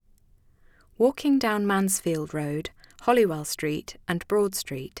walking down Mansfield Road, Holywell Street and Broad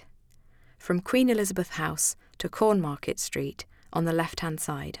Street, from Queen Elizabeth House to Cornmarket Street on the left-hand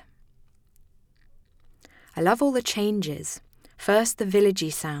side. I love all the changes. First the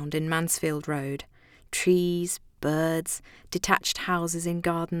villagey sound in Mansfield Road, trees, birds, detached houses in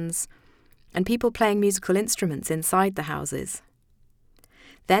gardens, and people playing musical instruments inside the houses.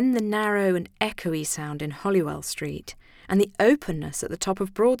 Then the narrow and echoey sound in Holywell Street, and the openness at the top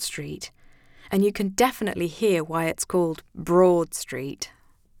of Broad Street, and you can definitely hear why it's called Broad Street.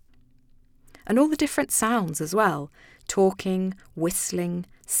 And all the different sounds as well, talking, whistling,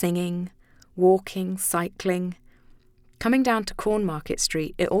 singing, walking, cycling. Coming down to Cornmarket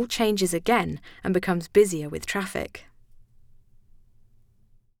Street, it all changes again and becomes busier with traffic.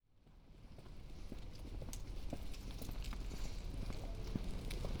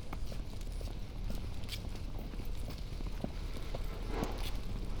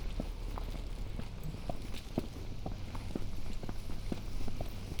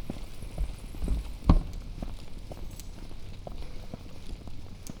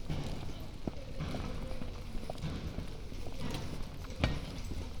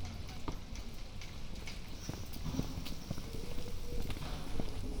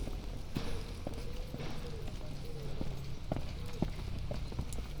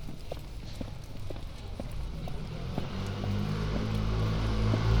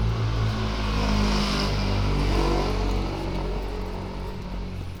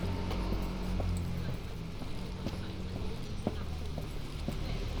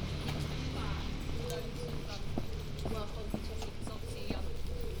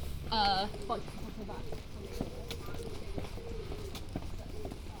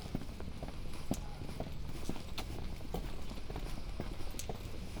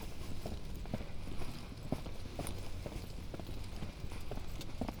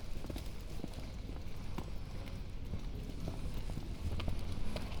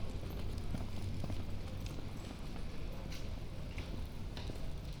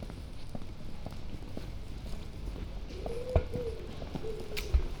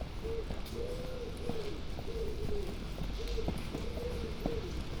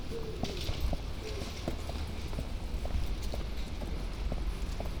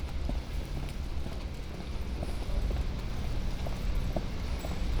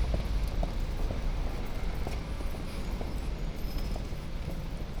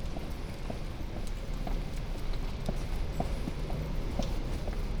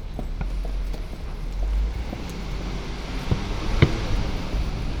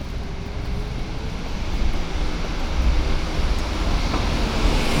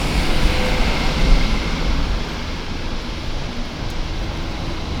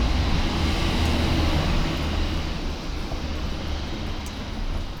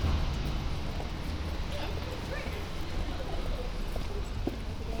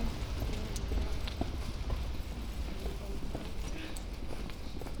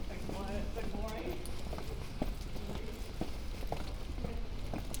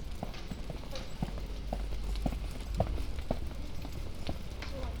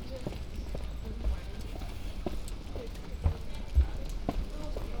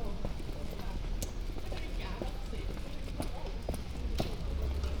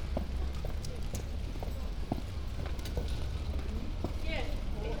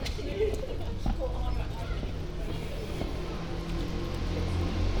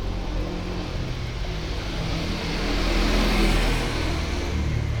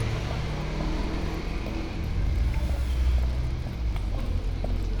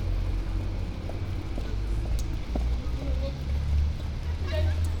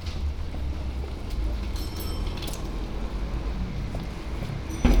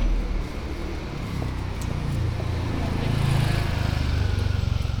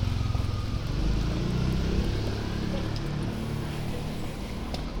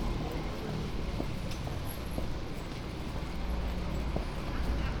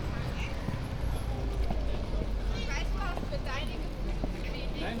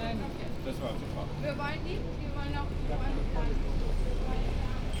 Wir wollen nicht, wir wollen auch.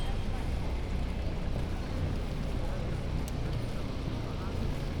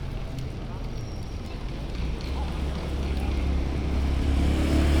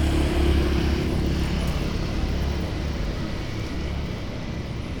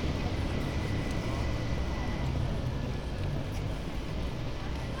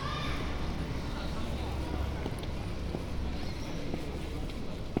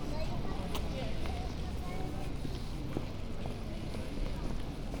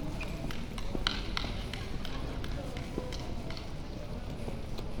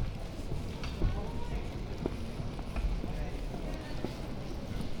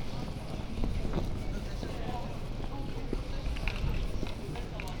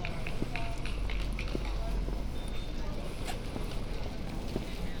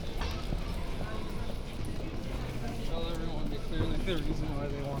 the reason why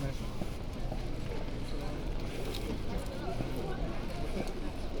they want it.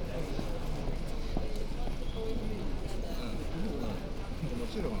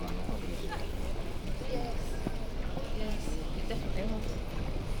 Yes, it definitely was.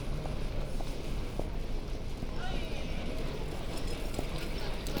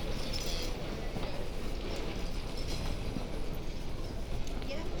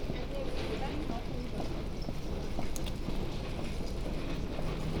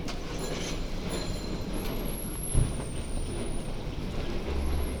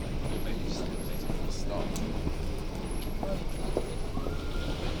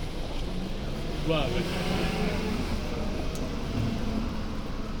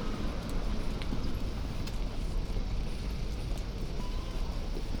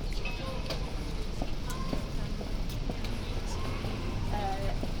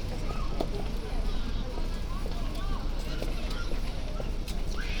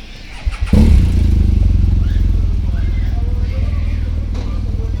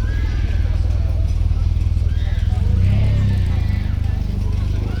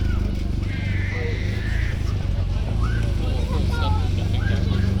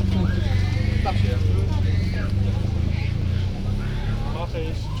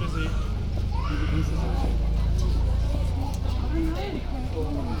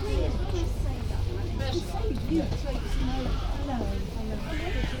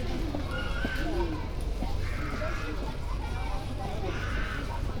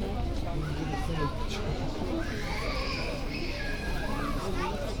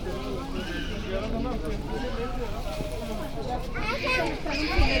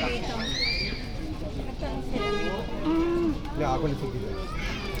 Yeah, quelli tutti.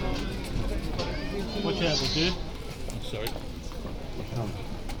 What you have, dude? Sorry.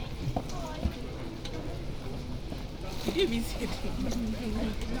 You be sitting.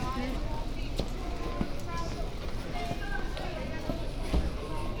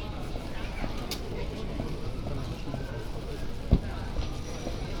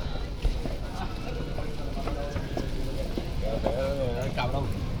 Cabrón.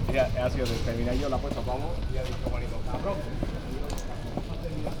 Ha sido de terminar yo, la he puesto como y ha dicho bonito, cabrón.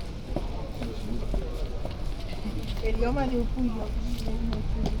 El idioma de un puño.